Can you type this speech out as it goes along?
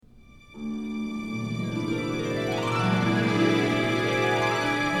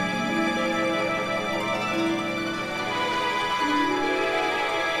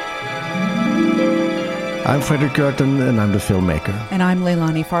I'm Fredrik Gertten, and I'm the filmmaker. And I'm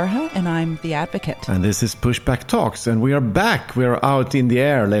Leilani Farha, and I'm the advocate. And this is Pushback Talks, and we are back. We are out in the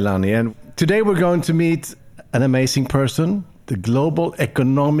air, Leilani. And today we're going to meet an amazing person, the global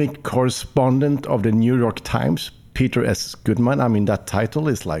economic correspondent of the New York Times, Peter S. Goodman. I mean, that title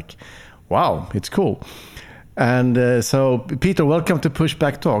is like, wow, it's cool. And so, Peter, welcome to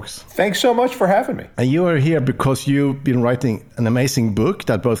Pushback Talks. Thanks so much for having me. And you are here because you've been writing an amazing book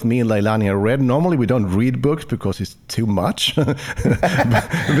that both me and Leilani have read. Normally, we don't read books because it's too much.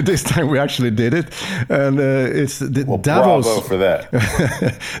 but this time we actually did it. And it's the Davos. Bravo for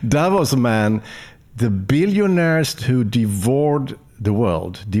that. Davos man, the billionaires who devoured the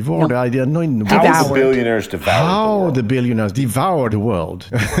world. Devoured, I don't know. How the billionaires devoured the world. How the billionaires devoured the world.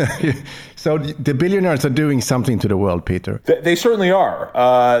 So the billionaires are doing something to the world, Peter. They certainly are.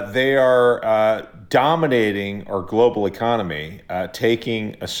 They are dominating our global economy,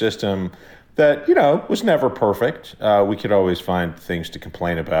 taking a system that, was never perfect. We could always find things to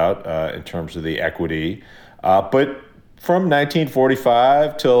complain about in terms of the equity. But from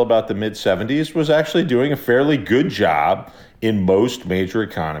 1945 till about the mid-'70s was actually doing a fairly good job in most major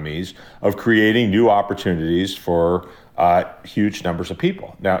economies of creating new opportunities for huge numbers of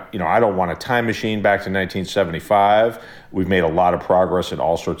people. Now, I don't want a time machine back to 1975. We've made a lot of progress in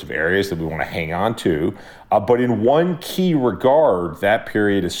all sorts of areas that we want to hang on to. But in one key regard, that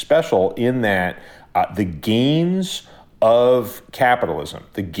period is special in that the gains of capitalism,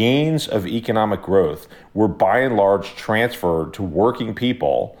 the gains of economic growth were by and large transferred to working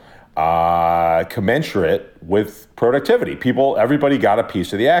people commensurate with productivity. Everybody got a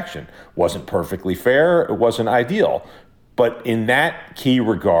piece of the action. Wasn't perfectly fair. It wasn't ideal. But in that key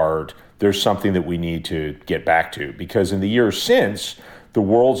regard, there's something that we need to get back to, because in the years since, the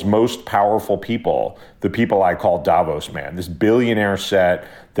world's most powerful people, the people I call Davos man, this billionaire set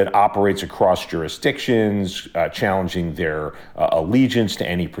that operates across jurisdictions, challenging their allegiance to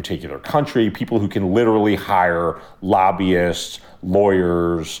any particular country, people who can literally hire lobbyists,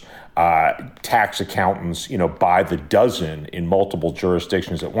 lawyers, tax accountants, by the dozen in multiple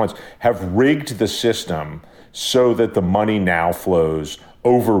jurisdictions at once, have rigged the system so that the money now flows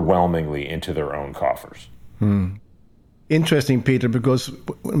overwhelmingly into their own coffers. Interesting, Peter, because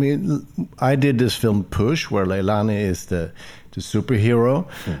I did this film Push, where Leilani is the superhero,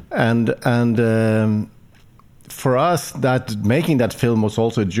 and for us, that making that film was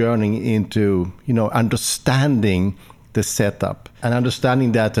also a journey into understanding the setup and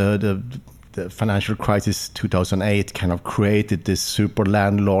understanding that the financial crisis 2008 kind of created this super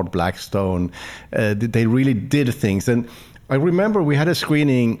landlord Blackstone. They really did things, and I remember we had a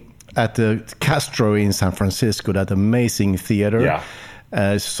screening at the Castro in San Francisco, that amazing theater.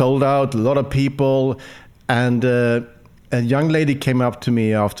 Yeah. Sold out, a lot of people. And a young lady came up to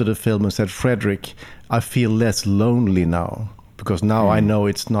me after the film and said, Fredrik, I feel less lonely now, because now I know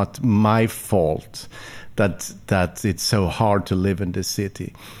it's not my fault that it's so hard to live in this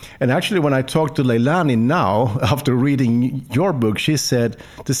city. And actually, when I talked to Leilani now, after reading your book, she said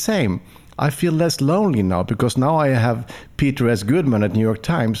the same. I feel less lonely now because now I have Peter S. Goodman at New York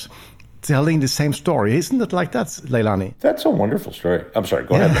Times telling the same story. Isn't it like that, Leilani? That's a wonderful story. I'm sorry,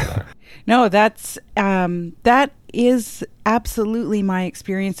 go ahead, Leilani. No, that is absolutely my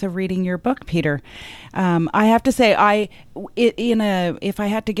experience of reading your book, Peter. I have to say, if I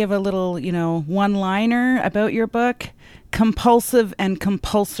had to give a little, one-liner about your book, compulsive and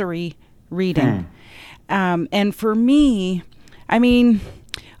compulsory reading. And for me,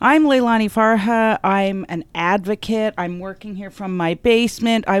 I'm Leilani Farha. I'm an advocate. I'm working here from my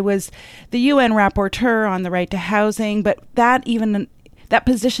basement. I was the UN rapporteur on the right to housing, but that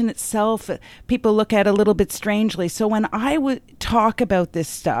position itself, people look at a little bit strangely. So when I would talk about this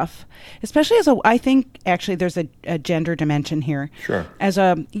stuff, especially I think actually there's a gender dimension here. Sure. As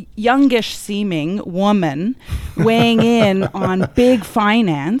a youngish seeming woman weighing in on big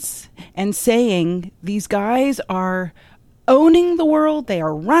finance and saying these guys are owning the world, they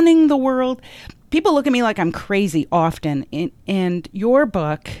are running the world. People look at me like I'm crazy often, and your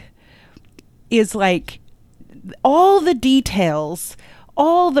book is like all the details,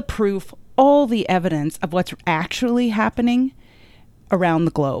 all the proof, all the evidence of what's actually happening around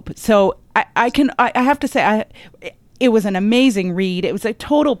the globe. So I have to say, it was an amazing read. It was a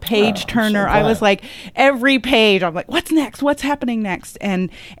total page turner. I was like, every page, I'm like, what's next? What's happening next?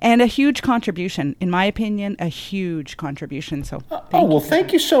 And a huge contribution, in my opinion, a huge contribution. So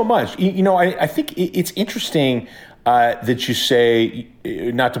thank you so much. I think it's interesting that you say,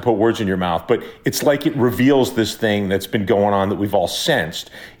 not to put words in your mouth, but it's like it reveals this thing that's been going on that we've all sensed.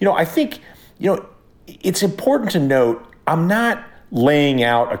 I think, it's important to note, I'm not laying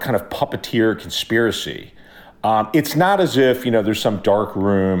out a kind of puppeteer conspiracy. It's not as if, there's some dark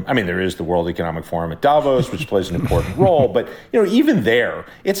room. I mean, there is the World Economic Forum at Davos, which plays an important role. But, even there,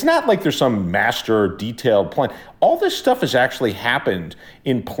 it's not like there's some master detailed plan. All this stuff has actually happened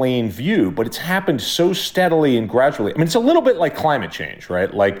in plain view, but it's happened so steadily and gradually. I mean, it's a little bit like climate change,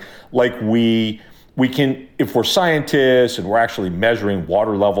 right? Like we can, if we're scientists and we're actually measuring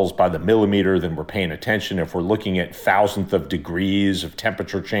water levels by the millimeter, then we're paying attention. If we're looking at thousandth of degrees of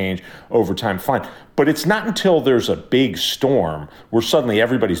temperature change over time, fine. But it's not until there's a big storm where suddenly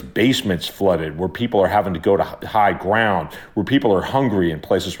everybody's basement's flooded, where people are having to go to high ground, where people are hungry in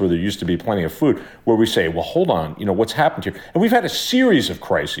places where there used to be plenty of food, where we say, well, hold on, what's happened here? And we've had a series of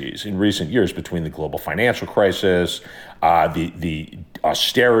crises in recent years between the global financial crisis, the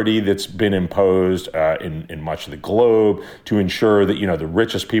austerity that's been imposed in much of the globe to ensure that, the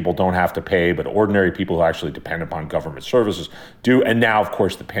richest people don't have to pay, but ordinary people who actually depend upon government services do. And now, of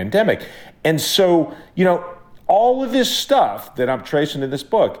course, the pandemic. And so, all of this stuff that I'm tracing in this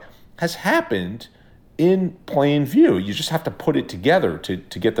book has happened in plain view. You just have to put it together to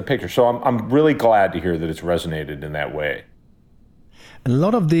get the picture. So I'm really glad to hear that it's resonated in that way. A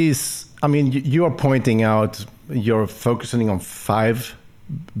lot of these, I mean, you are pointing out, you're focusing on 5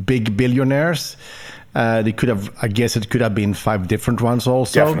 big billionaires. They could have, I guess it could have been 5 different ones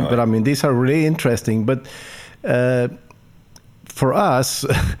also. Definitely. But I mean, these are really interesting. But for us,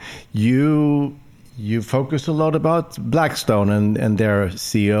 you focus a lot about Blackstone and their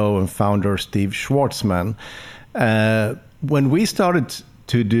CEO and founder, Steve Schwarzman. When we started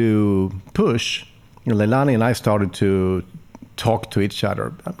to do Push, Leilani and I started to talk to each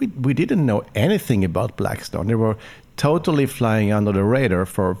other. We didn't know anything about Blackstone. They were totally flying under the radar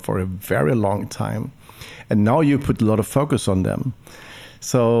for a very long time. And now you put a lot of focus on them.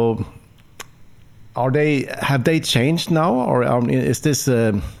 So have they changed now? Or is this,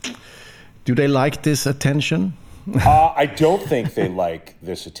 do they like this attention? I don't think they like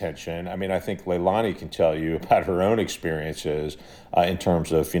this attention. I mean, I think Leilani can tell you about her own experiences in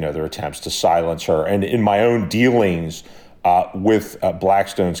terms of, their attempts to silence her. And in my own dealings with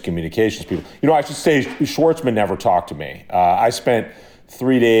Blackstone's communications people. I should say Schwarzman never talked to me. I spent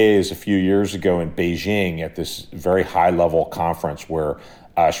 3 days a few years ago in Beijing at this very high-level conference where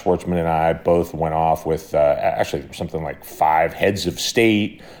Schwarzman and I both went off with actually something like 5 heads of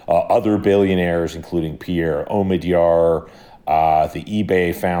state, other billionaires, including Pierre Omidyar, the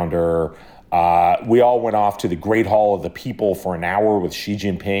eBay founder. We all went off to the Great Hall of the People for an hour with Xi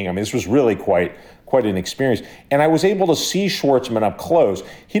Jinping. I mean, this was really quite an experience. And I was able to see Schwarzman up close.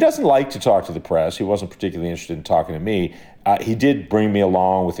 He doesn't like to talk to the press. He wasn't particularly interested in talking to me. He did bring me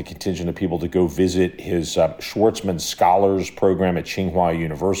along with a contingent of people to go visit his Schwarzman Scholars Program at Tsinghua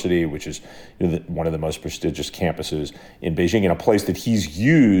University, which is one of the most prestigious campuses in Beijing, and a place that he's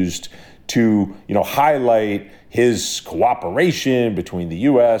used to highlight his cooperation between the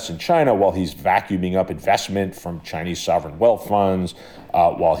U.S. and China while he's vacuuming up investment from Chinese sovereign wealth funds,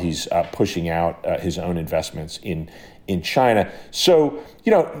 while he's pushing out his own investments in China. So,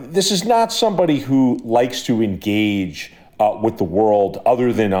 this is not somebody who likes to engage with the world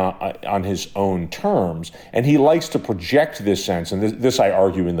other than on his own terms. And he likes to project this sense, and this I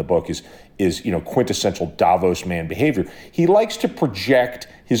argue in the book is quintessential Davos man behavior. He likes to project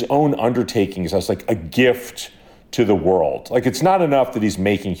his own undertakings as like a gift to the world. Like, it's not enough that he's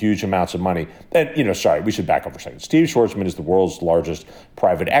making huge amounts of money. And, we should back up for a second. Steve Schwarzman is the world's largest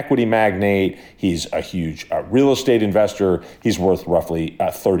private equity magnate. He's a huge real estate investor. He's worth roughly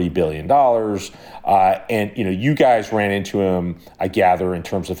 $30 billion. And, you guys ran into him, I gather, in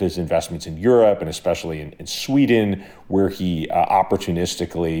terms of his investments in Europe and especially in Sweden, where he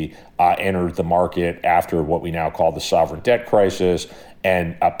opportunistically entered the market after what we now call the sovereign debt crisis,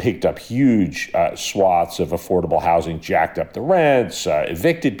 and picked up huge swaths of affordable housing, jacked up the rents,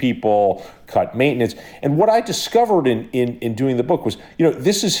 evicted people, cut maintenance. And what I discovered in doing the book was,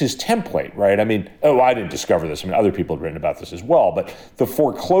 this is his template, right? I mean, I didn't discover this. I mean, other people had written about this as well. But the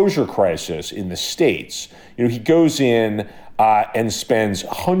foreclosure crisis in the States, he goes in and spends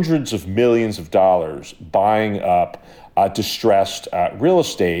hundreds of millions of dollars buying up distressed real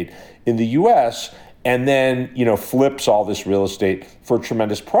estate in the U.S., and then, flips all this real estate for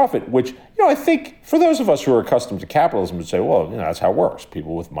tremendous profit, which, I think for those of us who are accustomed to capitalism would say, well, that's how it works.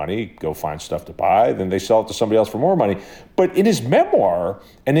 People with money go find stuff to buy, then they sell it to somebody else for more money. But in his memoir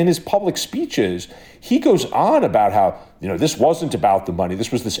and in his public speeches, he goes on about how, this wasn't about the money.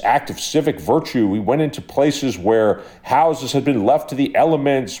 This was this act of civic virtue. We went into places where houses had been left to the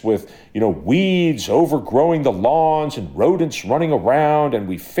elements with, weeds overgrowing the lawns and rodents running around, and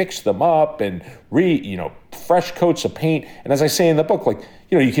we fixed them up and fresh coats of paint. And as I say in the book,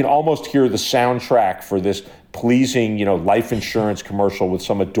 you can almost hear the soundtrack for this pleasing, life insurance commercial with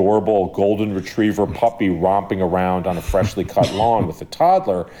some adorable golden retriever puppy romping around on a freshly cut lawn with a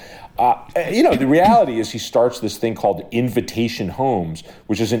toddler. The reality is he starts this thing called Invitation Homes,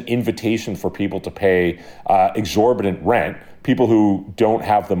 which is an invitation for people to pay exorbitant rent, people who don't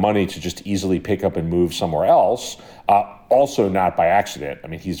have the money to just easily pick up and move somewhere else, also not by accident. I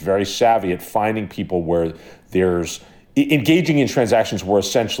mean, he's very savvy at finding people where there's engaging in transactions where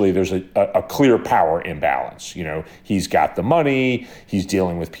essentially there's a clear power imbalance. He's got the money, he's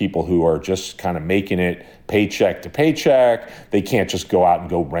dealing with people who are just kind of making it paycheck to paycheck. They can't just go out and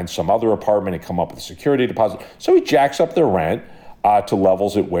go rent some other apartment and come up with a security deposit. So he jacks up their rent to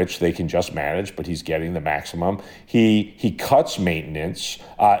levels at which they can just manage, but he's getting the maximum. He cuts maintenance.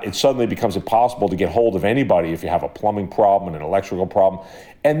 It suddenly becomes impossible to get hold of anybody if you have a plumbing problem and an electrical problem.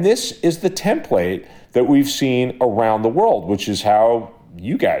 And this is the template that we've seen around the world, which is how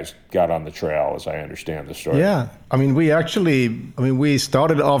you guys got on the trail, as I understand the story. Yeah. We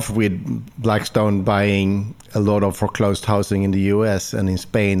started off with Blackstone buying a lot of foreclosed housing in the US and in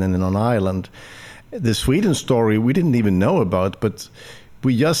Spain and on Ireland. The Sweden story we didn't even know about, but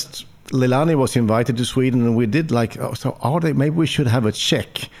Leilani was invited to Sweden, and we did maybe we should have a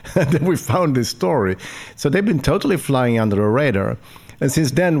check. And then we found this story. So they've been totally flying under the radar. And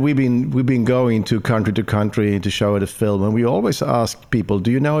since then, we've been going to country to show the film, and we always ask people, "Do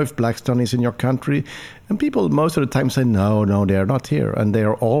you know if Blackstone is in your country?" And people most of the time say, "No, they're not here," and they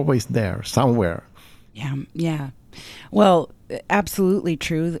are always there somewhere. Yeah. Well, absolutely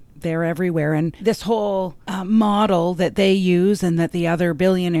true. They're everywhere. And this whole model that they use and that the other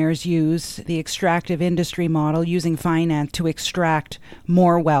billionaires use, the extractive industry model, using finance to extract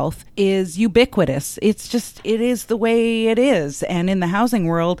more wealth, is ubiquitous. It is the way it is. And in the housing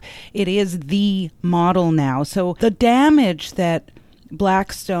world, it is the model now. So the damage that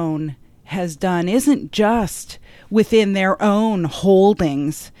Blackstone has done isn't just within their own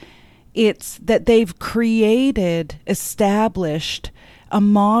holdings. It's that they've established a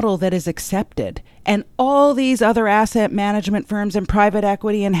model that is accepted. And all these other asset management firms and private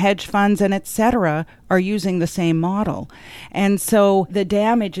equity and hedge funds and et cetera are using the same model. And so the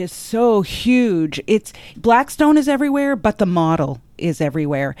damage is so huge. Blackstone is everywhere, but the model is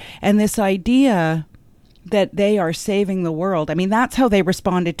everywhere. And this idea that they are saving the world. I mean, that's how they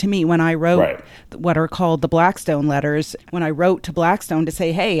responded to me when I wrote what are called the Blackstone letters. When I wrote to Blackstone to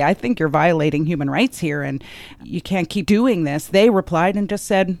say, "Hey, I think you're violating human rights here and you can't keep doing this," they replied and just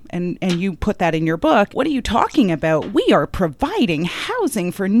said, and you put that in your book, "What are you talking about? We are providing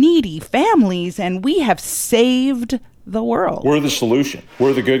housing for needy families and we have saved the world. We're the solution.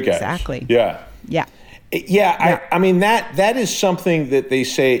 We're the good guys." Exactly. Yeah. Yeah. I mean, that is something that they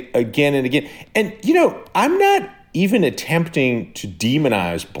say again and again. And, I'm not even attempting to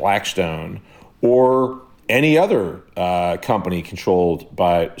demonize Blackstone or any other company controlled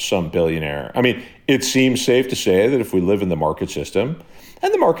by some billionaire. I mean, it seems safe to say that if we live in the market system,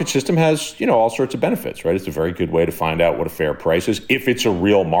 and the market system has, all sorts of benefits, right? It's a very good way to find out what a fair price is, if it's a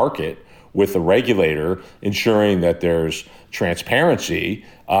real market, with the regulator ensuring that there's transparency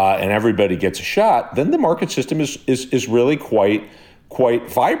and everybody gets a shot, then the market system is really quite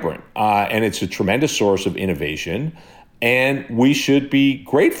vibrant. And it's a tremendous source of innovation. And we should be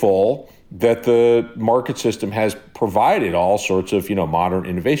grateful that the market system has provided all sorts of, modern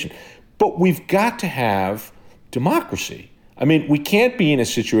innovation. But we've got to have democracy. I mean, we can't be in a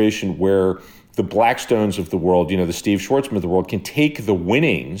situation where the Blackstones of the world, the Steve Schwarzman of the world, can take the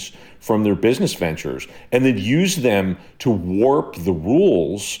winnings from their business ventures and then use them to warp the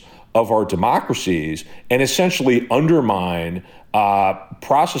rules of our democracies and essentially undermine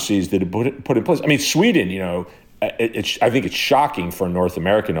processes that have put in place. I mean, Sweden, I think it's shocking for a North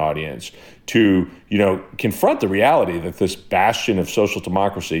American audience to, confront the reality that this bastion of social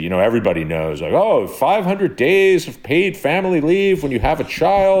democracy, everybody knows, 500 days of paid family leave when you have a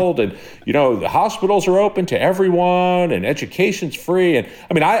child, and, the hospitals are open to everyone, and education's free. And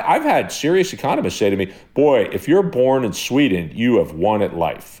I mean, I've had serious economists say to me, boy, if you're born in Sweden, you have won at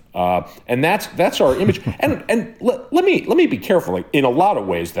life. And that's our image. And let me be careful. Like, in a lot of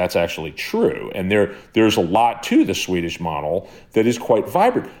ways, that's actually true. And there's a lot to the Swedish model that is quite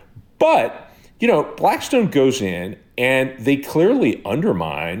vibrant. But, Blackstone goes in and they clearly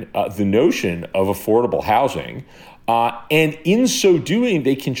undermine the notion of affordable housing. And in so doing,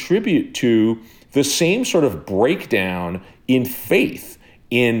 they contribute to the same sort of breakdown in faith,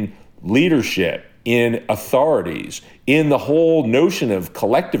 in leadership, in authorities, in the whole notion of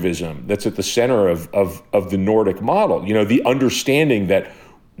collectivism that's at the center of the Nordic model. The understanding that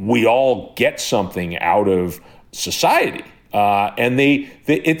we all get something out of society.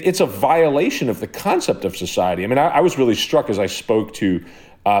 It's a violation of the concept of society. I mean, I was really struck as I spoke to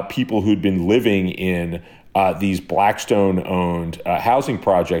people who'd been living in these Blackstone-owned housing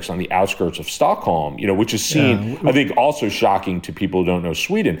projects on the outskirts of Stockholm, which is seen, I think, also shocking to people who don't know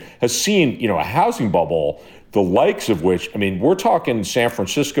Sweden, has seen, a housing bubble, the likes of which, I mean, we're talking San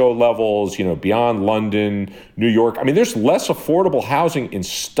Francisco levels, beyond London, New York. I mean, there's less affordable housing in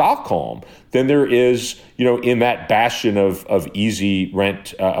Stockholm than there is, in that bastion of easy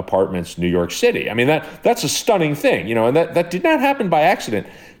rent apartments, New York City. I mean, that's a stunning thing, and that did not happen by accident.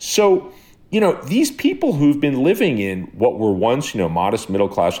 So, these people who've been living in what were once, modest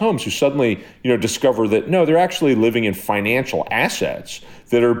middle-class homes, who suddenly, discover that, no, they're actually living in financial assets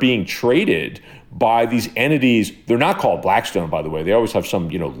that are being traded by these entities. They're not called Blackstone, by the way. They always have some,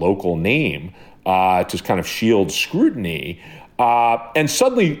 local name to kind of shield scrutiny. And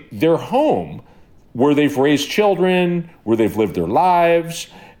suddenly their home, where they've raised children, where they've lived their lives,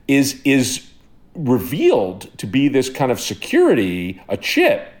 is revealed to be this kind of security, a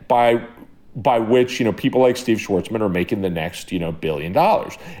chip by which, people like Steve Schwarzman are making the next, $1 billion.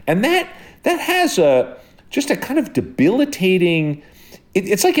 And that has just a kind of debilitating,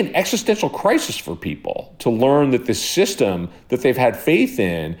 it's like an existential crisis for people to learn that this system that they've had faith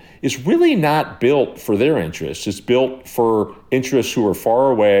in is really not built for their interests. It's built for interests who are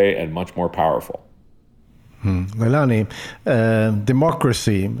far away and much more powerful. Leilani,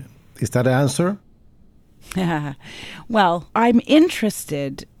 democracy, is that an answer? Well, I'm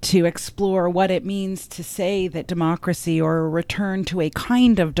interested to explore what it means to say that democracy or a return to a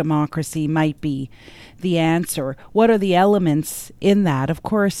kind of democracy might be the answer. What are the elements in that? Of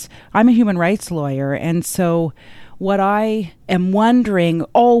course, I'm a human rights lawyer, and so what I am wondering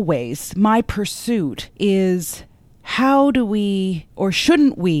always, my pursuit is, how do we or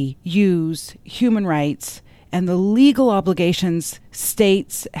shouldn't we use human rights and the legal obligations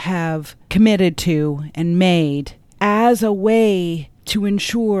states have committed to and made as a way to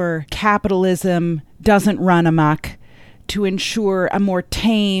ensure capitalism doesn't run amok, to ensure a more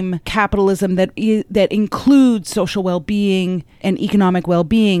tame capitalism that includes social well-being and economic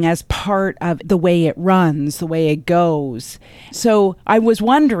well-being as part of the way it runs, the way it goes. So I was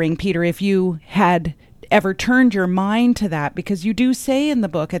wondering, Peter, if you had ever turned your mind to that, because you do say in the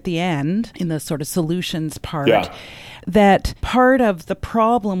book at the end, in the sort of solutions part, that part of the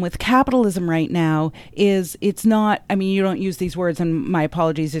problem with capitalism right now is it's not, I mean, you don't use these words, and my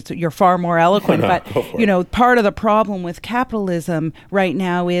apologies, you're far more eloquent, but, part of the problem with capitalism right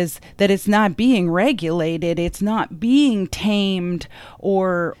now is that it's not being regulated, it's not being tamed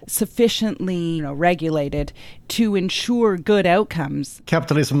or sufficiently, regulated to ensure good outcomes.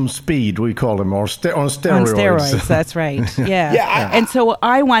 Capitalism speed, we call them, or on steroids. On steroids, that's right. Yeah. And so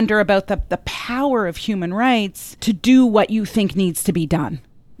I wonder about the power of human rights to do what you think needs to be done.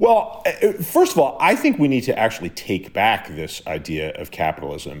 Well, first of all, I think we need to actually take back this idea of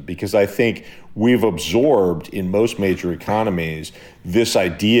capitalism, because I think we've absorbed in most major economies this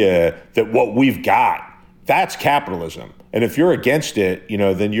idea that what we've got, that's capitalism. And if you're against it,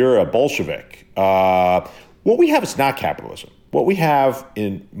 then you're a Bolshevik. What we have is not capitalism. What we have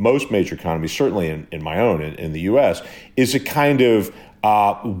in most major economies, certainly in my own, in the U.S., is a kind of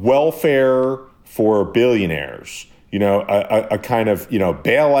welfare for billionaires, a kind of,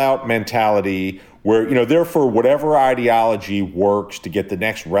 bailout mentality where, therefore, whatever ideology works to get the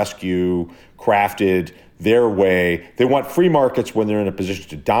next rescue crafted their way. They want free markets when they're in a position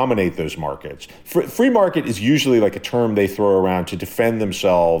to dominate those markets. Free market is usually like a term they throw around to defend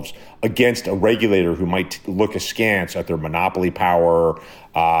themselves against a regulator who might look askance at their monopoly power,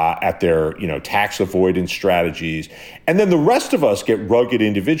 at their tax avoidance strategies. And then the rest of us get rugged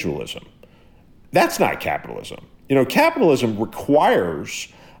individualism. That's not capitalism. Capitalism requires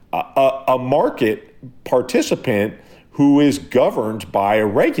a market participant who is governed by a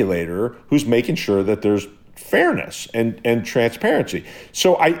regulator who's making sure that there's fairness and transparency.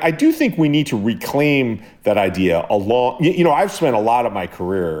 So I do think we need to reclaim that idea along. I've spent a lot of my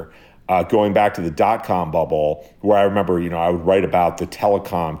career going back to the dot-com bubble, where I remember, I would write about the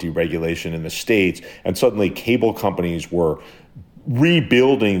telecom deregulation in the States, and suddenly cable companies were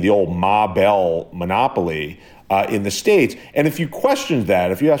rebuilding the old Ma Bell monopoly in the States. And if you questioned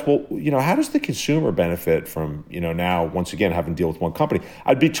that, if you ask, well, how does the consumer benefit from, now, once again, having to deal with one company?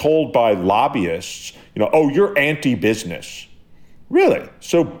 I'd be told by lobbyists, oh, you're anti-business. Really?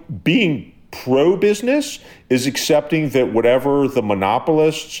 So being pro-business is accepting that whatever the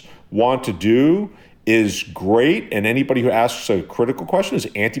monopolists want to do is great, and anybody who asks a critical question is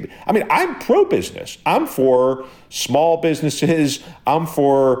anti. I mean, I'm pro-business. I'm for small businesses. I'm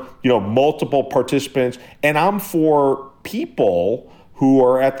for, multiple participants, and I'm for people who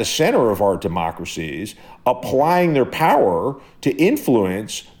are at the center of our democracies applying their power to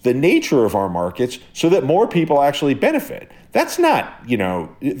influence the nature of our markets so that more people actually benefit. That's not,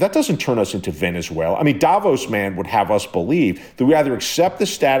 that doesn't turn us into Venezuela. I mean, Davos man would have us believe that we either accept the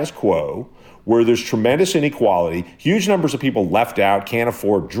status quo, where there's tremendous inequality, huge numbers of people left out, can't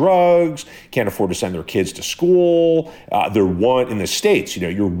afford drugs, can't afford to send their kids to school. In the States,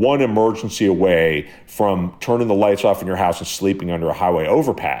 you're one emergency away from turning the lights off in your house and sleeping under a highway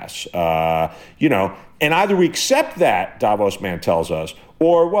overpass. And either we accept that, Davos man tells us,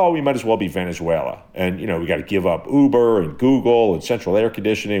 or, well, we might as well be Venezuela. And, we got to give up Uber and Google and central air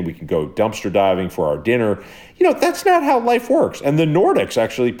conditioning. We can go dumpster diving for our dinner. That's not how life works. And the Nordics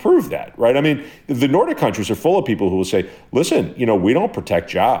actually prove that, right? I mean, the Nordic countries are full of people who will say, listen, we don't protect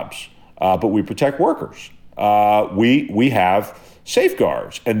jobs, but we protect workers. We have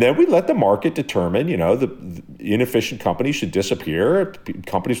safeguards. And then we let the market determine, the inefficient companies should disappear.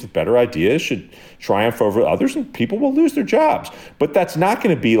 Companies with better ideas should triumph over others, and people will lose their jobs. But that's not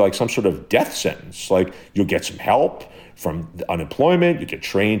going to be like some sort of death sentence. Like, you'll get some help from unemployment, you get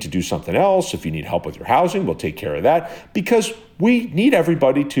trained to do something else. If you need help with your housing, we'll take care of that, because we need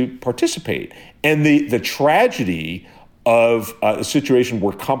everybody to participate. And the tragedy of a situation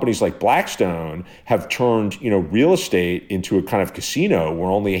where companies like Blackstone have turned, real estate into a kind of casino where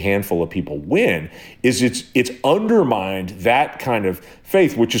only a handful of people win, is it's undermined that kind of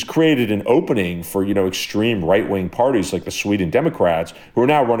faith, which has created an opening for, extreme right-wing parties like the Sweden Democrats, who are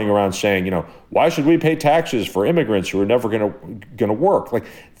now running around saying, why should we pay taxes for immigrants who are never going to work? Like,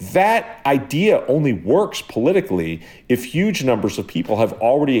 that idea only works politically if huge numbers of people have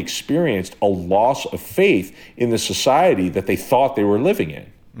already experienced a loss of faith in the society that they thought they were living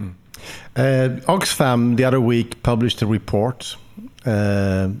in. Oxfam the other week published a report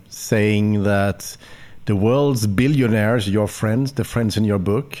saying that the world's billionaires, your friends, the friends in your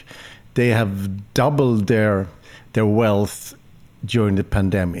book, they have doubled their wealth during the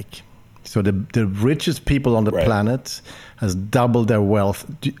pandemic. So the richest people on the planet has doubled their wealth.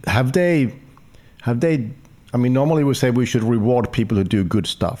 Have they? I mean, normally we say we should reward people who do good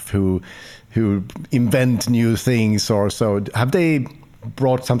stuff, who invent new things or so. Have they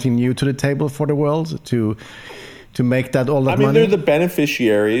brought something new to the table for the world to make that all that money? They're the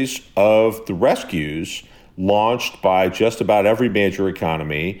beneficiaries of the rescues launched by just about every major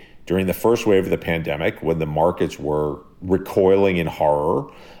economy during the first wave of the pandemic, when the markets were recoiling in horror.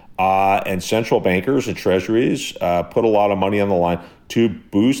 And central bankers and treasuries put a lot of money on the line to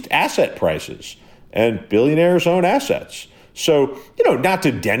boost asset prices. And billionaires own assets. So, not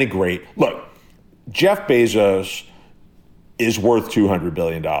to denigrate. Look, Jeff Bezos is worth $200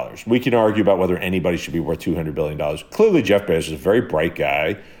 billion. We can argue about whether anybody should be worth $200 billion. Clearly, Jeff Bezos is a very bright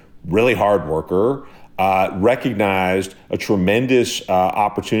guy, really hard worker, recognized a tremendous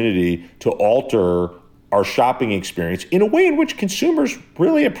opportunity to alter our shopping experience in a way in which consumers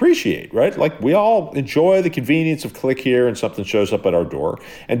really appreciate, right? Like, we all enjoy the convenience of click here and something shows up at our door.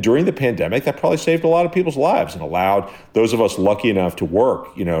 And during the pandemic, that probably saved a lot of people's lives and allowed those of us lucky enough to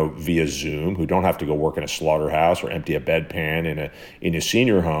work, via Zoom, who don't have to go work in a slaughterhouse or empty a bedpan in a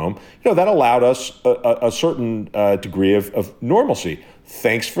senior home. That allowed us a certain degree of normalcy.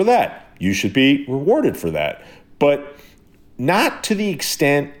 Thanks for that. You should be rewarded for that. But not to the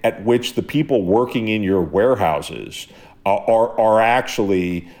extent at which the people working in your warehouses are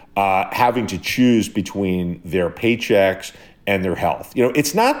actually having to choose between their paychecks and their health.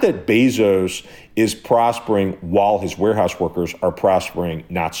 It's not that Bezos is prospering while his warehouse workers are prospering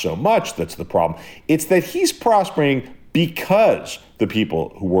not so much. That's the problem. It's that he's prospering because the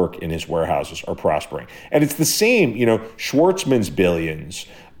people who work in his warehouses are prospering. And it's the same, Schwartzman's billions.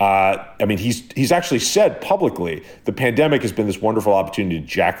 He's actually said publicly the pandemic has been this wonderful opportunity to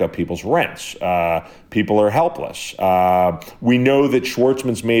jack up people's rents. People are helpless. We know that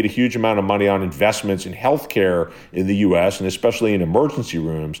Schwartzman's made a huge amount of money on investments in healthcare in the U.S. and especially in emergency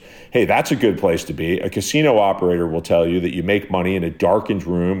rooms. Hey, that's a good place to be. A casino operator will tell you that you make money in a darkened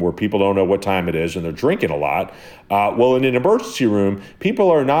room where people don't know what time it is and they're drinking a lot. Well, in an emergency room,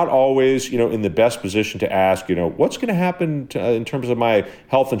 people are not always, in the best position to ask, what's going to happen in terms of my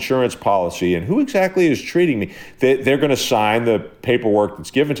health insurance policy and who exactly is treating me. They're going to sign the paperwork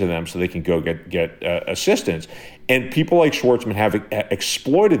that's given to them so they can go get assistance. And people like Schwartzman have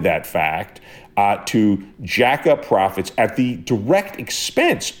exploited that fact to jack up profits at the direct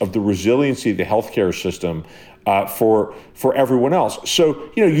expense of the resiliency of the healthcare system for everyone else. So,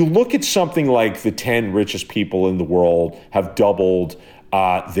 you look at something like the 10 richest people in the world have doubled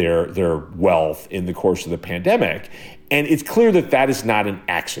their wealth in the course of the pandemic. And it's clear that that is not an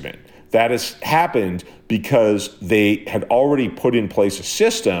accident. that has happened because they had already put in place a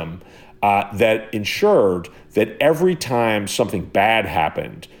system that ensured that every time something bad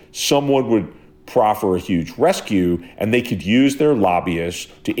happened, someone would proffer a huge rescue, and they could use their lobbyists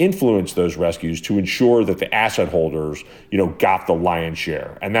to influence those rescues to ensure that the asset holders, got the lion's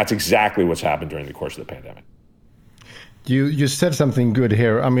share. And that's exactly what's happened during the course of the pandemic. You said something good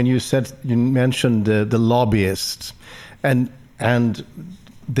here. I mean, you mentioned the lobbyists and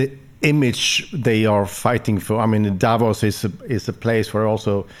the image they are fighting for. I mean, Davos is a place where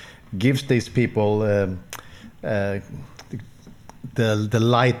also gives these people the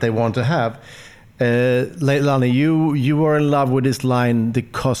light they want to have. Leilani, you were in love with this line, the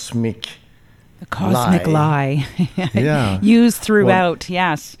cosmic lie. Yeah. Used throughout,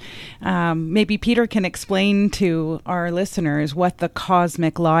 yes. Maybe Peter can explain to our listeners what the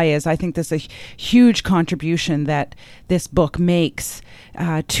cosmic lie is. I think this is a huge contribution that this book makes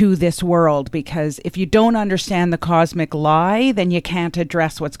to this world, because if you don't understand the cosmic lie, then you can't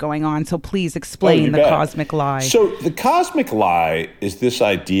address what's going on. So please explain the cosmic lie. So the cosmic lie is this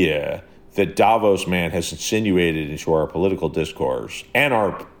idea that Davos man has insinuated into our political discourse and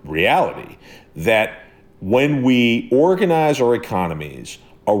our reality, that when we organize our economies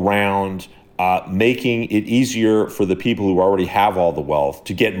around making it easier for the people who already have all the wealth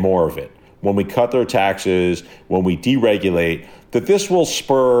to get more of it, when we cut their taxes, when we deregulate, that this will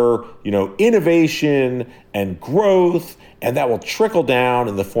spur, innovation and growth, and that will trickle down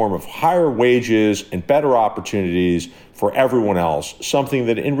in the form of higher wages and better opportunities for everyone else, something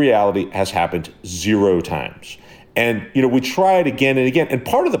that in reality has happened 0 times. And, we try it again and again. And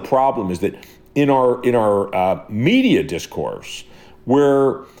part of the problem is that in our media discourse,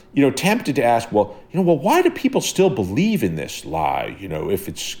 we're, tempted to ask, well, why do people still believe in this lie, if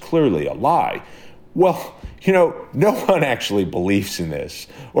it's clearly a lie? Well, no one actually believes in this.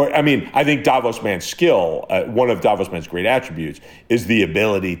 I think Davos Man's skill, one of Davos Man's great attributes, is the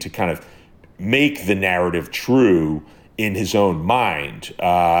ability to kind of make the narrative true in his own mind.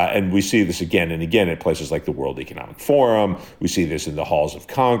 And we see this again and again at places like the World Economic Forum. We see this in the halls of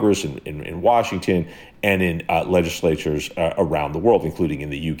Congress in Washington and in legislatures around the world, including in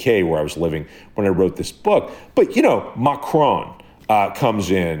the UK, where I was living when I wrote this book. But, Macron comes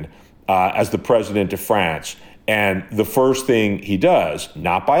in as the president of France. And the first thing he does,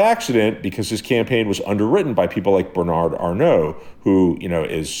 not by accident, because his campaign was underwritten by people like Bernard Arnault, who,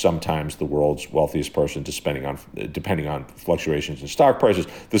 is sometimes the world's wealthiest person depending on fluctuations in stock prices.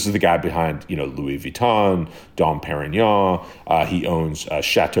 This is the guy behind, Louis Vuitton, Dom Perignon. He owns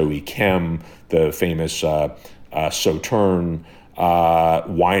Chateau Yquem, the famous Sauterne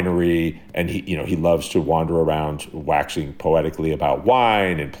winery, and he loves to wander around waxing poetically about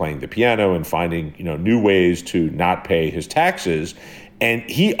wine and playing the piano and finding new ways to not pay his taxes. And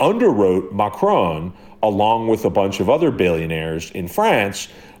he underwrote Macron along with a bunch of other billionaires in France,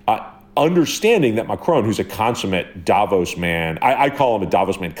 understanding that Macron, who's a consummate Davos man, I call him a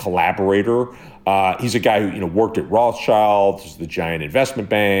Davos man collaborator. He's a guy who worked at Rothschild, the giant investment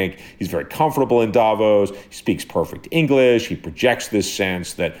bank. He's very comfortable in Davos. He speaks perfect English. He projects this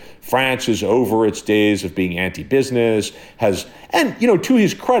sense that France is over its days of being anti-business, and to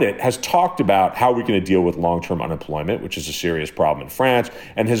his credit, has talked about how we're going to deal with long-term unemployment, which is a serious problem in France,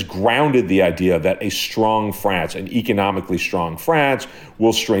 and has grounded the idea that a strong France, an economically strong France,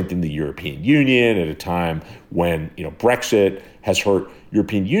 will strengthen the European Union at a time when Brexit has hurt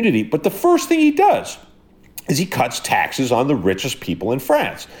European unity. But the first thing he does is he cuts taxes on the richest people in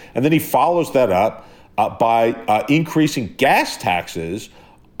France. And then he follows that up by increasing gas taxes,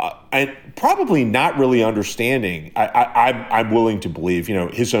 and probably not really understanding, I'm willing to believe,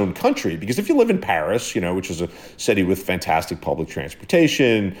 his own country. Because if you live in Paris, which is a city with fantastic public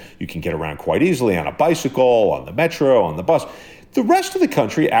transportation, you can get around quite easily on a bicycle, on the metro, on the bus. The rest of the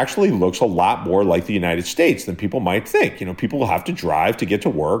country actually looks a lot more like the United States than people might think. People have to drive to get to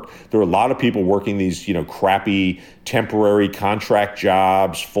work. There are a lot of people working these, crappy temporary contract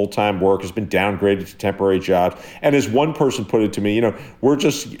jobs. Full-time work has been downgraded to temporary jobs. And as one person put it to me, we're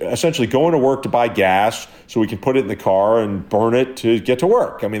just essentially going to work to buy gas so we can put it in the car and burn it to get to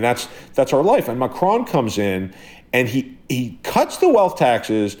work. I mean, that's our life. And Macron comes in and he cuts the wealth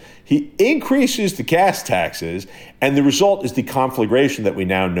taxes, he increases the gas taxes, and the result is the conflagration that we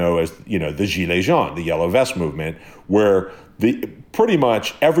now know as, the Gilets jaunes, the yellow vest movement, where the pretty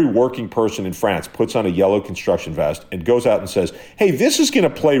much every working person in France puts on a yellow construction vest and goes out and says, hey, this is going to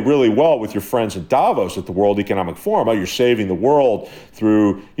play really well with your friends in Davos at the World Economic Forum. Oh, you're saving the world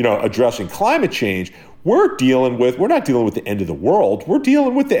through, addressing climate change. We're not dealing with the end of the world. We're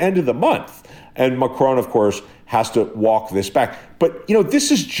dealing with the end of the month. And Macron, of course, has to walk this back. But,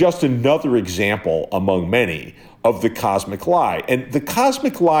 this is just another example among many of the cosmic lie. And the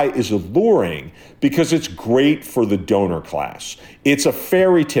cosmic lie is alluring because it's great for the donor class. It's a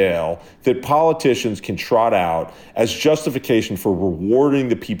fairy tale that politicians can trot out as justification for rewarding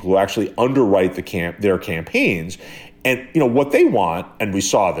the people who actually underwrite their campaigns. And, what they want, and we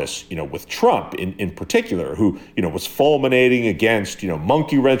saw this, with Trump in particular, who, was fulminating against,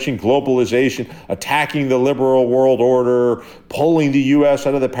 monkey-wrenching globalization, attacking the liberal world order, pulling the U.S.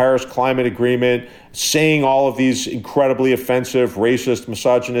 out of the Paris Climate Agreement, saying all of these incredibly offensive, racist,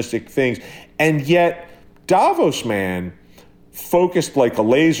 misogynistic things. And yet Davos man focused like a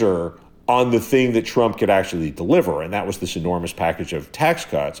laser on the thing that Trump could actually deliver, and that was this enormous package of tax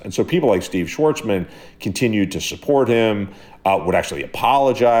cuts. And so people like Steve Schwarzman continued to support him, would actually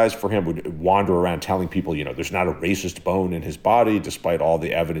apologize for him, would wander around telling people, there's not a racist bone in his body, despite all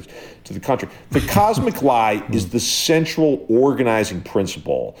the evidence to the contrary. The cosmic lie is the central organizing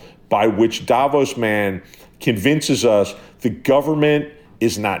principle by which Davos man convinces us the government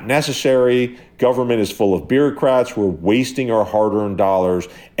is not necessary. Government is full of bureaucrats. We're wasting our hard-earned dollars.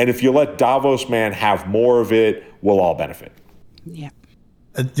 And if you let Davos man have more of it, we'll all benefit. Yeah.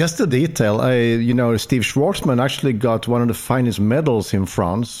 Just a detail, Steve Schwarzman actually got one of the finest medals in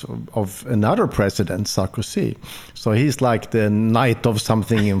France of another president, Sarkozy. So he's like the knight of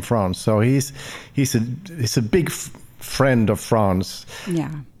something in France. So he's a big friend of France.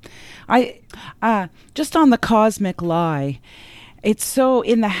 Yeah. Just on the cosmic lie, it's so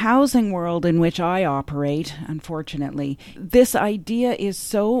in the housing world in which I operate, unfortunately, this idea is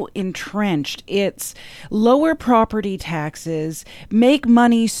so entrenched. It's lower property taxes, make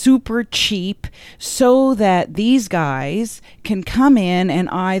money super cheap so that these guys can come in and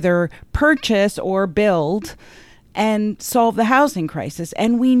either purchase or build and solve the housing crisis.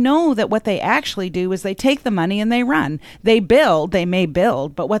 And we know that what they actually do is they take the money and they run. They may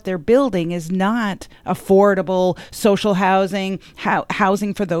build, but what they're building is not affordable social housing,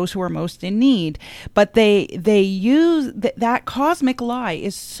 housing for those who are most in need. But they use that cosmic lie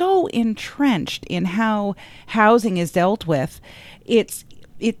is so entrenched in how housing is dealt with.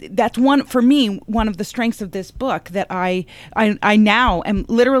 That's one of the strengths of this book that I now am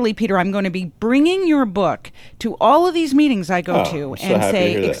literally, Peter, I'm going to be bringing your book to all of these meetings I go to and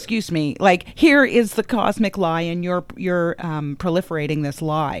say, excuse me, like, here is the cosmic lie and you're proliferating this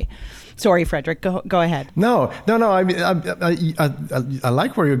lie. Sorry, Frederick, go ahead. No. I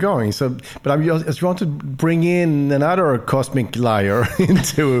like where you're going. So, but I just want to bring in another cosmic liar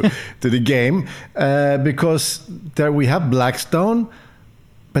into the game because there we have Blackstone.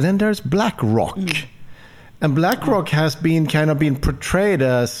 But then there's BlackRock. And BlackRock has been portrayed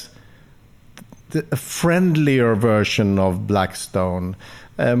as a friendlier version of Blackstone,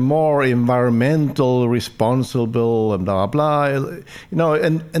 more environmental, responsible, and blah, blah.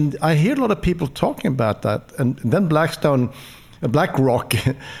 And I hear a lot of people talking about that. And then BlackRock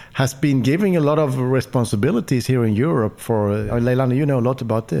has been giving a lot of responsibilities here in Europe for, Leilani, you know a lot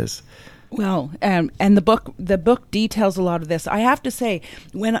about this. Well, and the book details a lot of this. I have to say,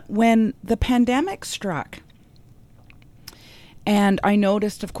 when the pandemic struck, and I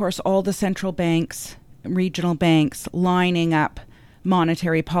noticed, of course, all the central banks, regional banks lining up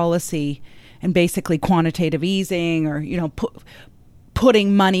monetary policy and basically quantitative easing or,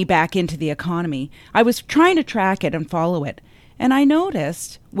 putting money back into the economy. I was trying to track it and follow it. And I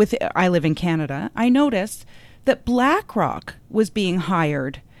noticed, I live in Canada, I noticed that BlackRock was being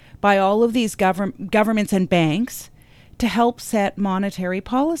hired by all of these governments and banks to help set monetary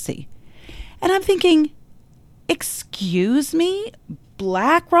policy. And I'm thinking, excuse me,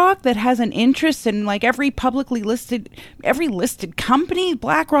 BlackRock that has an interest in like every listed company,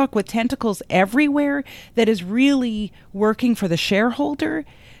 BlackRock with tentacles everywhere that is really working for the shareholder.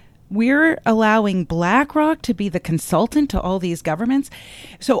 We're allowing BlackRock to be the consultant to all these governments.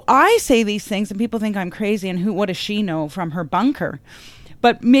 So I say these things and people think I'm crazy and what does she know from her bunker?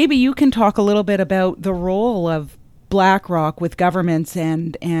 But maybe you can talk a little bit about the role of BlackRock with governments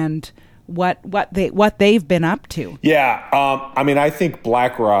and what they've been up to. Yeah, I think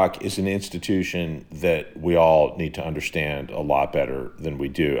BlackRock is an institution that we all need to understand a lot better than we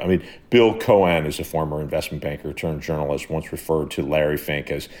do. Bill Cohen is a former investment banker turned journalist, once referred to Larry Fink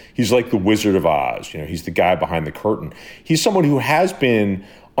as he's like the Wizard of Oz. He's the guy behind the curtain. He's someone who has been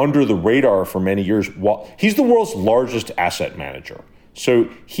under the radar for many years. He's the world's largest asset manager. So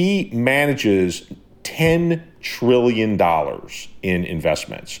he manages $10 trillion in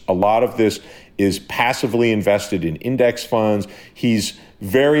investments. A lot of this is passively invested in index funds. He's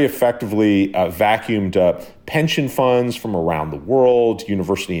very effectively vacuumed up pension funds from around the world,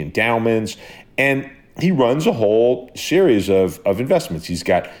 university endowments, and he runs a whole series of investments. He's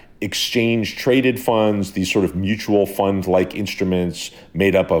got exchange-traded funds, these sort of mutual fund-like instruments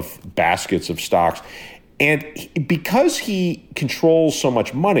made up of baskets of stocks. And because he controls so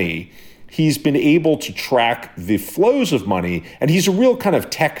much money, he's been able to track the flows of money, and he's a real kind of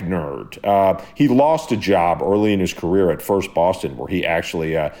tech nerd. He lost a job early in his career at First Boston, where he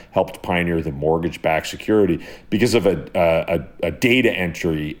actually helped pioneer the mortgage-backed security because of a data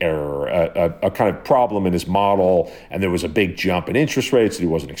entry error, a kind of problem in his model, and there was a big jump in interest rates that he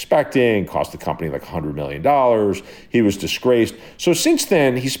wasn't expecting, cost the company like $100 million. He was disgraced. So since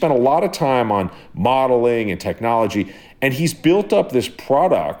then, he spent a lot of time on modeling and technology, and he's built up this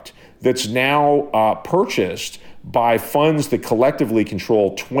product that's now purchased by funds that collectively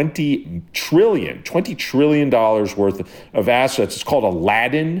control $20 trillion worth of assets. It's called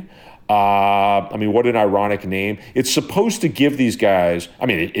Aladdin. What an ironic name. It's supposed to give these guys,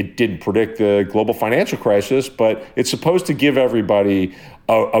 it didn't predict the global financial crisis, but it's supposed to give everybody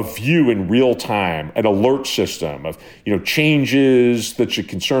a view in real time, an alert system of changes that should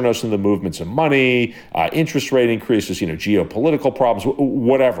concern us in the movements of money, interest rate increases, geopolitical problems,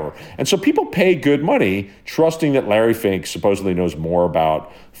 whatever. And so people pay good money trusting that Larry Fink supposedly knows more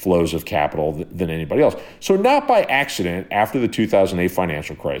about flows of capital than anybody else. So not by accident, after the 2008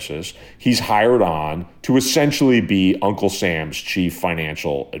 financial crisis, he's hired on to essentially be Uncle Sam's chief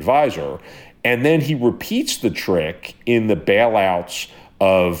financial advisor. And then he repeats the trick in the bailouts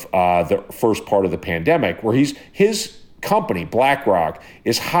of the first part of the pandemic, where his company, BlackRock,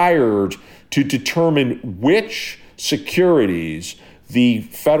 is hired to determine which securities the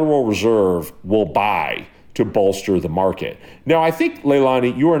Federal Reserve will buy to bolster the market. Now, I think,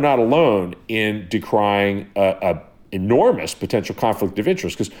 Leilani, you are not alone in decrying a enormous potential conflict of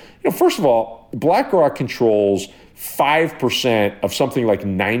interest because, first of all, BlackRock controls 5% of something like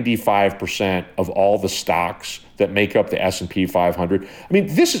 95% of all the stocks that make up the S&P 500.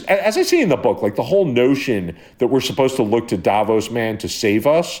 This is, as I say in the book, like the whole notion that we're supposed to look to Davos man to save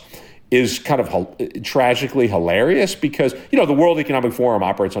us is kind of tragically hilarious because, the World Economic Forum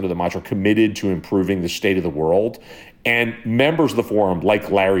operates under the mantra committed to improving the state of the world. And members of the forum,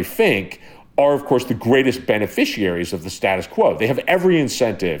 like Larry Fink, are, of course, the greatest beneficiaries of the status quo. They have every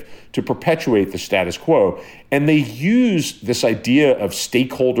incentive to perpetuate the status quo. And they use this idea of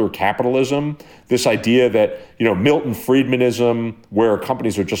stakeholder capitalism, this idea that, Milton Friedmanism, where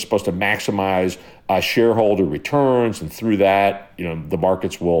companies are just supposed to maximize shareholder returns, and through that, the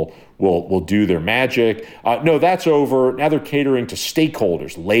markets will do their magic. No, that's over. Now they're catering to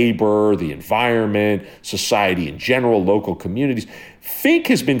stakeholders, labor, the environment, society in general, local communities. Fink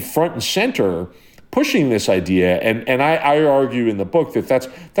has been front and center pushing this idea, and I argue in the book that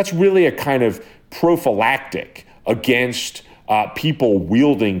that's really a kind of prophylactic against people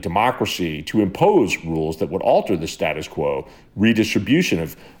wielding democracy to impose rules that would alter the status quo, redistribution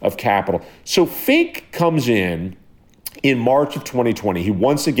of capital. So Fink comes in March of 2020. He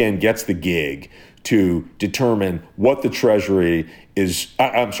once again gets the gig to determine what the Treasury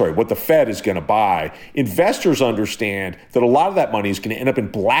what the Fed is going to buy. Investors understand that a lot of that money is going to end up in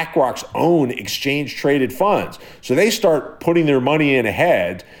BlackRock's own exchange-traded funds. So they start putting their money in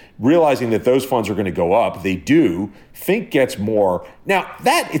ahead, realizing that those funds are going to go up. They do. Fink gets more. Now,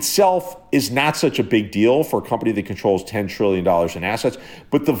 that itself is not such a big deal for a company that controls $10 trillion in assets,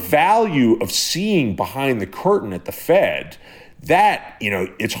 but the value of seeing behind the curtain at the Fed, that,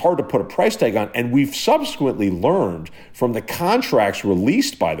 it's hard to put a price tag on. And we've subsequently learned from the contracts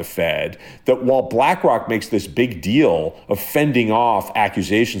released by the Fed that while BlackRock makes this big deal of fending off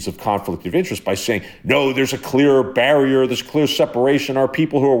accusations of conflict of interest by saying, no, there's a clear barrier, there's clear separation, our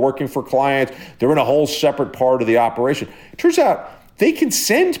people who are working for clients, they're in a whole separate part of the operation. It turns out they can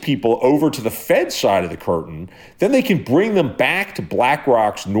send people over to the Fed side of the curtain, then they can bring them back to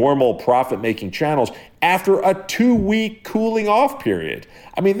BlackRock's normal profit-making channels after a 2-week cooling off period.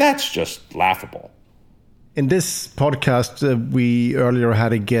 That's just laughable. In this podcast, we earlier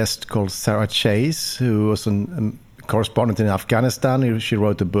had a guest called Sarah Chase, who was a correspondent in Afghanistan. She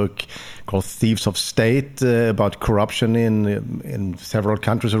wrote a book called Thieves of State about corruption in several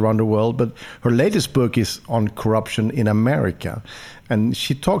countries around the world. But her latest book is on corruption in America. And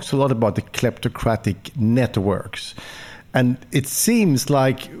she talks a lot about the kleptocratic networks. And it seems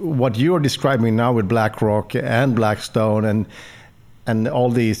like what you're describing now with BlackRock and Blackstone, and and all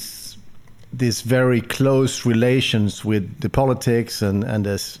these very close relations with the politics and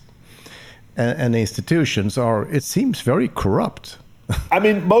the institutions it seems very corrupt. I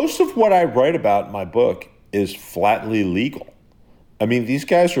mean, most of what I write about in my book is flatly legal. I mean, these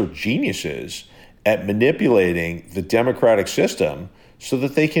guys are geniuses at manipulating the democratic system so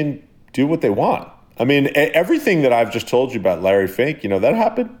that they can do what they want. I mean, everything that I've just told you about Larry Fink, that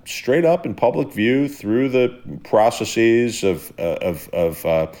happened straight up in public view through the processes of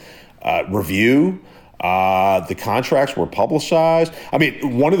review. The contracts were publicized. I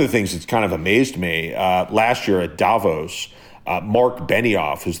mean, one of the things that's kind of amazed me last year at Davos, Mark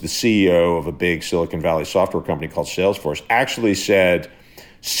Benioff, who's the CEO of a big Silicon Valley software company called Salesforce, actually said,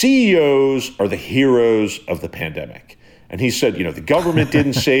 CEOs are the heroes of the pandemic. And he said, the government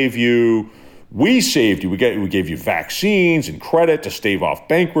didn't save you. We saved you. We gave you vaccines and credit to stave off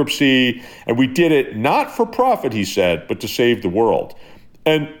bankruptcy. And we did it not for profit, he said, but to save the world.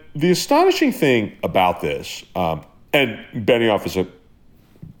 And the astonishing thing about this, and Benioff is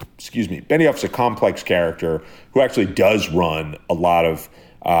a complex character who actually does run a lot of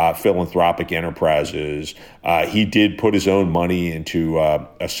philanthropic enterprises. He did put his own money into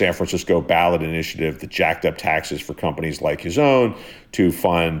a San Francisco ballot initiative that jacked up taxes for companies like his own to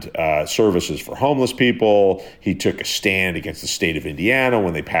fund services for homeless people. He took a stand against the state of Indiana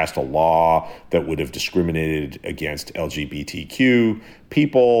when they passed a law that would have discriminated against LGBTQ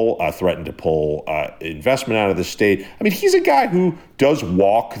people, threatened to pull investment out of the state. I mean, he's a guy who does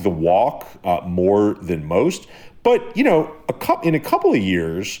walk the walk more than most. But, in a couple of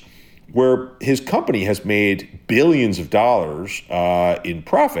years where his company has made billions of dollars in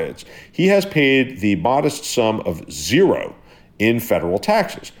profits, he has paid the modest sum of $0 in federal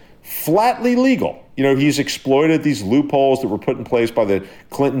taxes. Flatly legal. He's exploited these loopholes that were put in place by the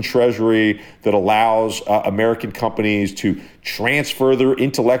Clinton Treasury that allows American companies to transfer their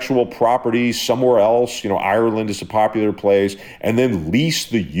intellectual property somewhere else. Ireland is a popular place, and then lease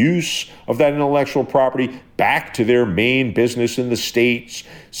the use of that intellectual property back to their main business in the States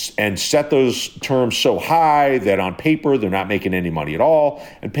and set those terms so high that on paper they're not making any money at all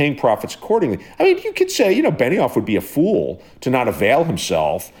and paying profits accordingly. I mean, you could say, Benioff would be a fool to not avail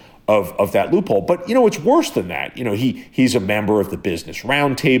himself of that loophole. But, it's worse than that. He's a member of the Business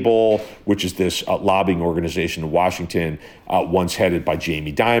Roundtable, which is this lobbying organization in Washington, once headed by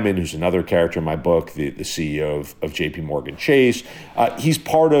Jamie Dimon, who's another character in my book, the CEO of JP Morgan Chase. He's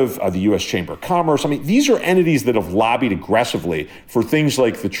part of the U.S. Chamber of Commerce. I mean, these are entities that have lobbied aggressively for things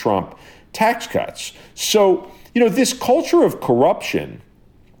like the Trump tax cuts. So, this culture of corruption,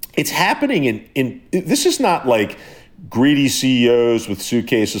 it's happening in this is not like greedy CEOs with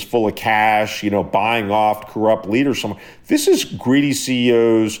suitcases full of cash, buying off corrupt leaders somewhere. This is greedy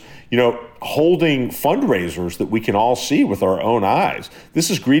CEOs, holding fundraisers that we can all see with our own eyes. This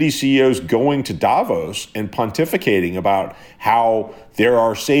is greedy CEOs going to Davos and pontificating about how there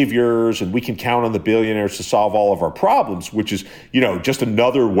are saviors and we can count on the billionaires to solve all of our problems, which is, just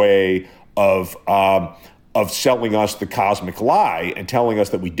another way of selling us the cosmic lie and telling us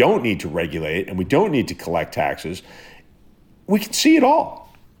that we don't need to regulate and we don't need to collect taxes. We can see it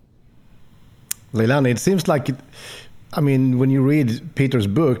all. Leilani, it seems like, when you read Peter's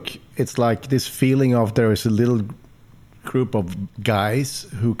book, it's like this feeling of there is a little group of guys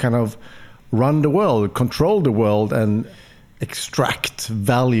who kind of run the world, control the world, and extract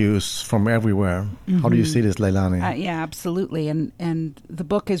values from everywhere. Mm-hmm. How do you see this, Leilani? Yeah, absolutely. And the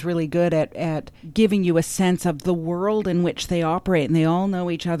book is really good at giving you a sense of the world in which they operate. And they all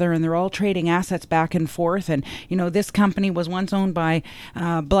know each other, and they're all trading assets back and forth. And, this company was once owned by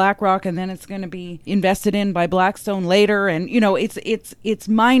BlackRock, and then it's going to be invested in by Blackstone later. And, it's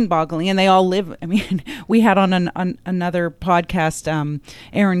mind-boggling. And they all live. We had on another podcast,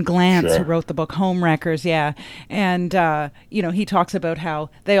 Aaron Glantz, sure, who wrote the book Homewreckers. Yeah. And, he talks about how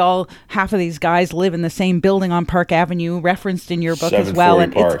half of these guys live in the same building on Park Avenue, referenced in your book as well.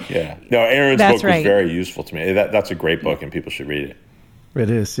 And Park, yeah. No, Aaron's book was right. very useful to me. That's a great book, and people should read it. It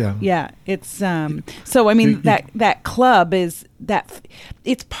is, yeah. Yeah, it's that club is that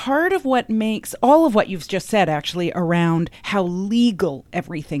it's part of what makes all of what you've just said actually around how legal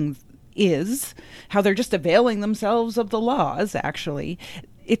everything is, how they're just availing themselves of the laws. Actually,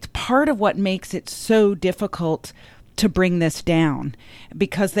 it's part of what makes it so difficult to bring this down,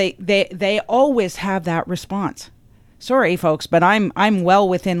 because they always have that response. Sorry, folks, but I'm well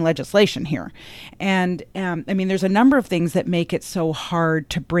within legislation here. And there's a number of things that make it so hard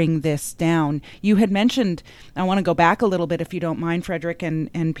to bring this down. You had mentioned, I want to go back a little bit if you don't mind, Frederick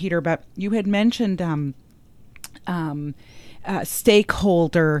and Peter, but you had mentioned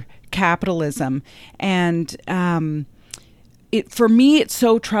stakeholder capitalism. And for me, it's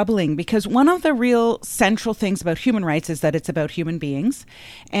so troubling because one of the real central things about human rights is that it's about human beings.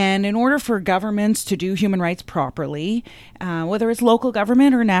 And in order for governments to do human rights properly, whether it's local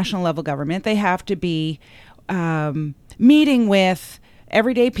government or national level government, they have to be meeting with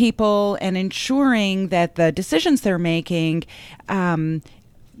everyday people and ensuring that the decisions they're making,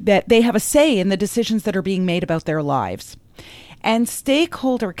 that they have a say in the decisions that are being made about their lives. And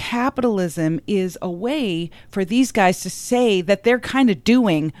stakeholder capitalism is a way for these guys to say that they're kind of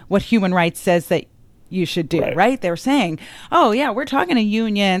doing what human rights says that you should do, right? They're saying, oh, yeah, we're talking to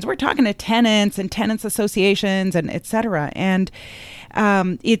unions, we're talking to tenants and tenants associations and et cetera. And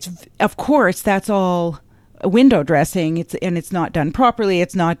it's, of course, that's all window dressing. It's not done properly.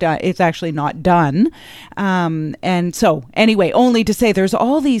 It's actually not done. And so anyway, only to say there's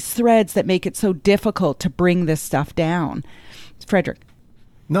all these threads that make it so difficult to bring this stuff down. Frederick.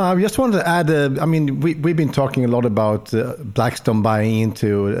 No, I just wanted to add, we've been talking a lot about Blackstone buying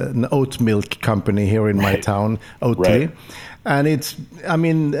into an oat milk company here in my town, Oatly. Right.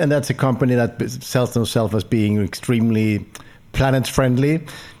 And and that's a company that sells themselves as being extremely planet friendly.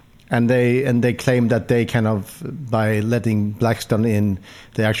 And they claim that they kind of, by letting Blackstone in,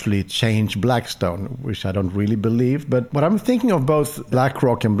 they actually change Blackstone, which I don't really believe. But what I'm thinking of both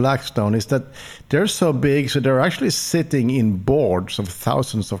BlackRock and Blackstone is that they're so big, so they're actually sitting in boards of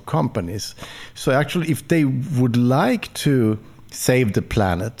thousands of companies. So actually, if they would like to save the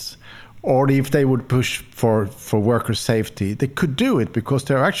planet, or if they would push for worker safety, they could do it because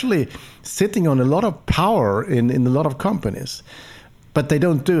they're actually sitting on a lot of power in a lot of companies. But they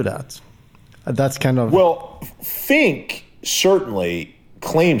don't do that. That's kind of... Well, Fink certainly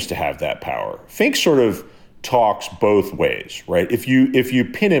claims to have that power. Fink sort of talks both ways, right? If you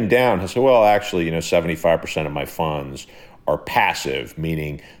pin him down, he'll say, well, actually, 75% of my funds are passive,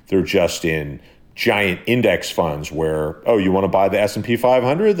 meaning they're just in giant index funds where, oh, you want to buy the S&P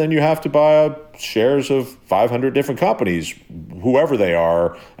 500? Then you have to buy shares of 500 different companies, whoever they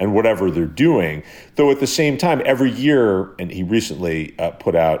are and whatever they're doing. Though at the same time, every year, and he recently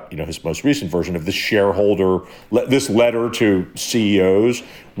put out, his most recent version of this letter to CEOs,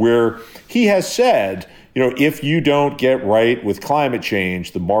 where he has said, if you don't get right with climate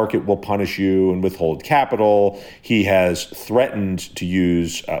change, the market will punish you and withhold capital. He has threatened to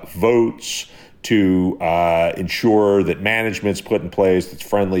use votes to ensure that management's put in place that's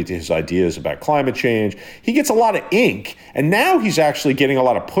friendly to his ideas about climate change. He gets a lot of ink, and now he's actually getting a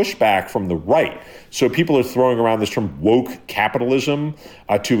lot of pushback from the right. So people are throwing around this term woke capitalism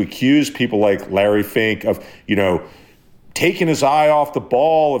to accuse people like Larry Fink of, taking his eye off the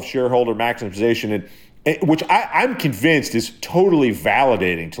ball of shareholder maximization, which I'm convinced is totally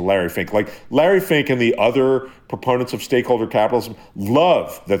validating to Larry Fink. Like Larry Fink and the other proponents of stakeholder capitalism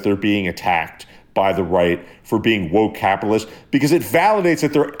love that they're being attacked by the right for being woke capitalists because it validates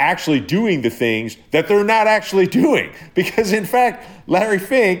that they're actually doing the things that they're not actually doing. Because in fact, Larry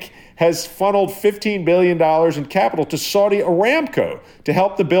Fink has funneled $15 billion in capital to Saudi Aramco to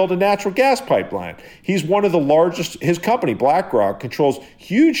help to build a natural gas pipeline. He's one of the largest, his company, BlackRock, controls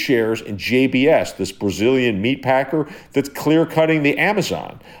huge shares in JBS, this Brazilian meat packer that's clear-cutting the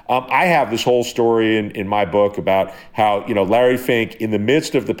Amazon. I have this whole story in my book about how, Larry Fink, in the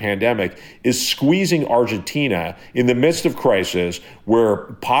midst of the pandemic, is squeezing Argentina in the midst of crisis where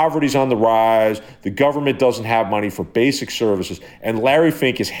poverty's on the rise, the government doesn't have money for basic services, and Larry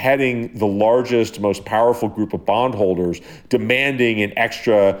Fink is heading the largest, most powerful group of bondholders, demanding an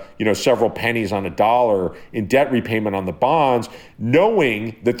extra, several pennies on a dollar in debt repayment on the bonds,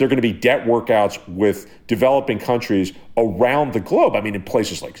 knowing that there are going to be debt workouts with developing countries around the globe. In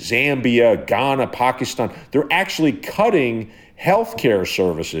places like Zambia, Ghana, Pakistan, they're actually cutting healthcare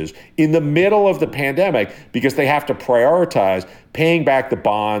services in the middle of the pandemic because they have to prioritize paying back the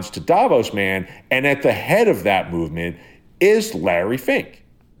bonds to Davos Man. And at the head of that movement is Larry Fink.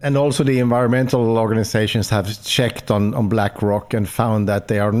 And also the environmental organizations have checked on BlackRock and found that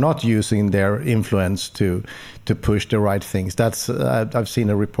they are not using their influence to push the right things. That's I've seen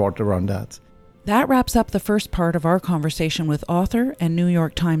a report around that. That wraps up the first part of our conversation with author and New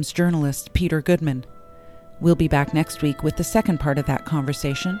York Times journalist Peter Goodman. We'll be back next week with the second part of that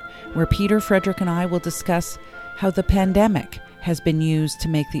conversation, where Peter, Frederick, and I will discuss how the pandemic has been used to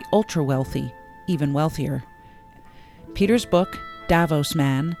make the ultra-wealthy even wealthier. Peter's book, Davos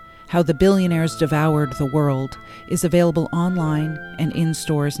Man, How the Billionaires Devoured the World, is available online and in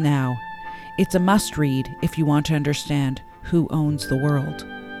stores now. It's a must-read if you want to understand who owns the world.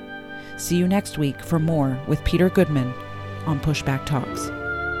 See you next week for more with Peter Goodman on Pushback Talks.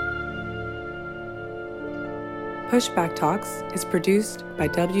 Pushback Talks is produced by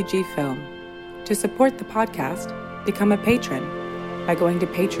WG Film. To support the podcast, Become a patron by going to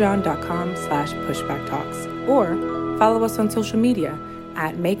patreon.com/pushbacktalks or follow us on social media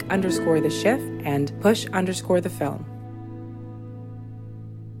at make_the shift and push_the film.